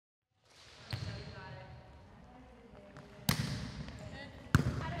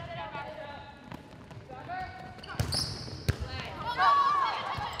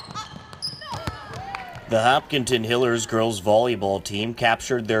The Hopkinton Hillers girls volleyball team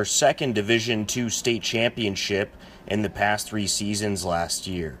captured their second Division II state championship in the past 3 seasons last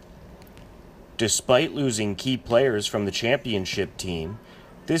year. Despite losing key players from the championship team,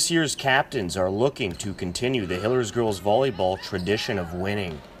 this year's captains are looking to continue the Hillers girls volleyball tradition of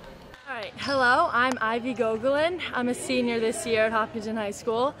winning. All right, hello, I'm Ivy Gogolin. I'm a senior this year at Hopkinton High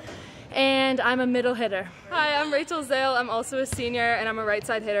School, and I'm a middle hitter. Hi, I'm Rachel Zale. I'm also a senior, and I'm a right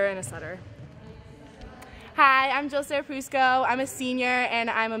side hitter and a setter. Hi, I'm Joseph Prusco. I'm a senior and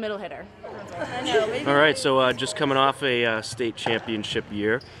I'm a middle hitter. All right, so just coming off a state championship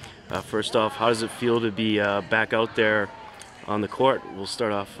year. First off, how does it feel to be back out there on the court? We'll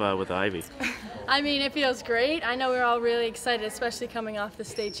start off with Ivy. I mean, it feels great. I know we're all really excited, especially coming off the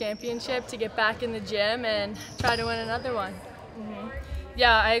state championship, to get back in the gym and try to win another one.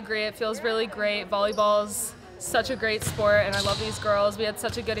 Yeah, I agree. It feels really great. Volleyball's such a great sport, and I love these girls. We had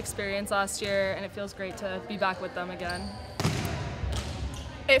such a good experience last year, and it feels great to be back with them again.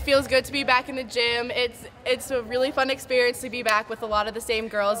 It feels good to be back in the gym. It's a really fun experience to be back with a lot of the same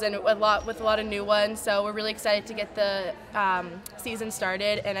girls and with a lot of new ones. So we're really excited to get the season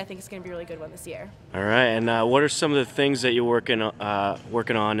started, and I think it's going to be a really good one this year. All right, and what are some of the things that you're working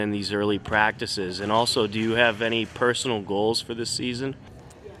on in these early practices? And also, do you have any personal goals for this season?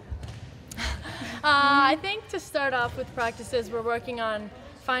 I think to start off with practices, we're working on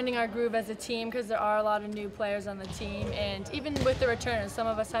finding our groove as a team, because there are a lot of new players on the team, and even with the returners, some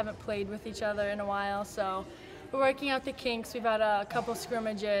of us haven't played with each other in a while, so we're working out the kinks. We've had a couple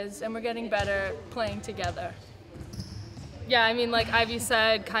scrimmages, and we're getting better at playing together. Yeah, I mean, like Ivy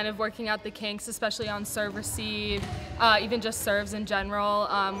said, kind of working out the kinks, especially on serve receive, even just serves in general.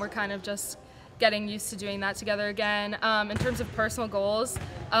 We're kind of just getting used to doing that together again. In terms of personal goals,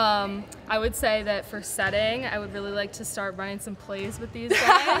 I would say that for setting, I would really like to start running some plays with these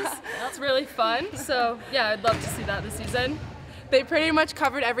guys. It's really fun, so yeah, I'd love to see that this season. They pretty much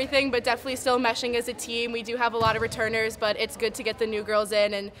covered everything, but definitely still meshing as a team. We do have a lot of returners, but it's good to get the new girls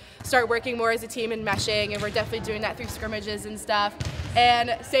in and start working more as a team and meshing, and we're definitely doing that through scrimmages and stuff.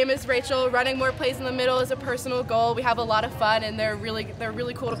 And same as Rachel, running more plays in the middle is a personal goal. We have a lot of fun, and they're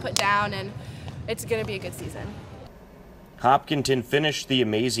really cool to put down, and it's going to be a good season. Hopkinton finished the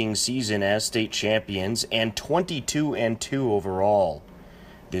amazing season as state champions and 22-2 overall.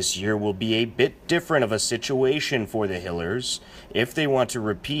 This year will be a bit different of a situation for the Hillers if they want to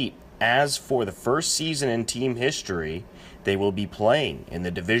repeat, as for the first season in team history, they will be playing in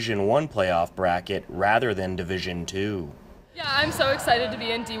the Division I playoff bracket rather than Division II. Yeah, I'm so excited to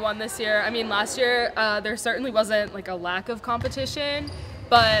be in D1 this year. I mean, last year there certainly wasn't like a lack of competition,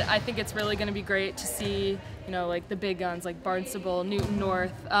 but I think it's really going to be great to see, you know, like the big guns like Barnstable, Newton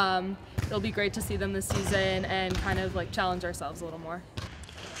North. It'll be great to see them this season and kind of like challenge ourselves a little more.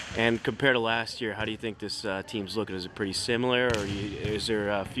 And compared to last year, how do you think this team's looking? Is it pretty similar, or is there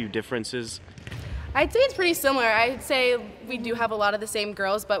a few differences? I'd say it's pretty similar. I'd say we do have a lot of the same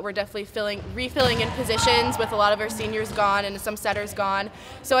girls, but we're definitely refilling in positions with a lot of our seniors gone and some setters gone.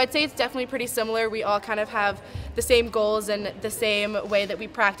 So I'd say it's definitely pretty similar. We all kind of have the same goals and the same way that we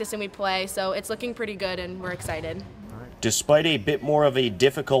practice and we play. So it's looking pretty good, and we're excited. Despite a bit more of a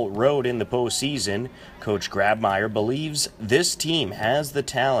difficult road in the postseason, Coach Grabmeyer believes this team has the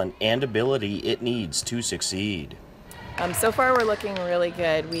talent and ability it needs to succeed. So far we're looking really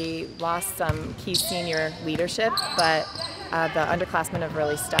good. We lost some key senior leadership, but the underclassmen have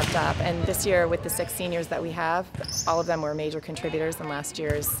really stepped up. And this year, with the 6 seniors that we have, all of them were major contributors in last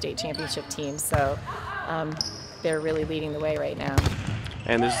year's state championship team. So they're really leading the way right now.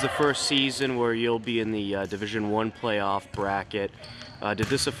 And this is the first season where you'll be in the Division I playoff bracket. Did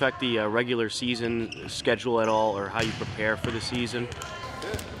this affect the regular season schedule at all, or how you prepare for the season?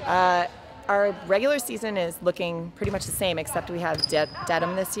 Our regular season is looking pretty much the same, except we have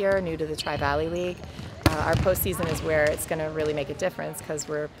Dedham this year, new to the Tri-Valley League. Our postseason is where it's going to really make a difference, because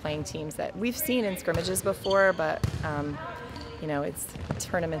we're playing teams that we've seen in scrimmages before, but you know, it's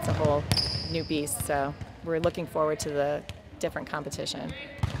tournament's a whole new beast. So we're looking forward to the different competition.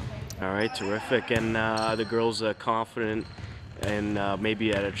 All right, terrific. And the girls are confident and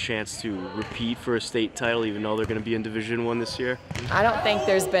maybe at a chance to repeat for a state title, even though they're going to be in Division I this year? I don't think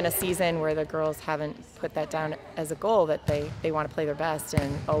there's been a season where the girls haven't put that down as a goal, that they want to play their best,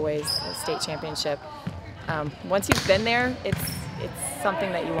 and always a state championship. Once you've been there, it's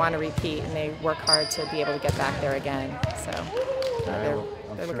something that you want to repeat, and they work hard to be able to get back there again. So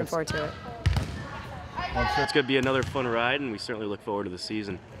they're looking forward to it. It's going to be another fun ride, and we certainly look forward to the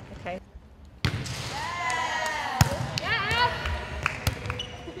season. Okay.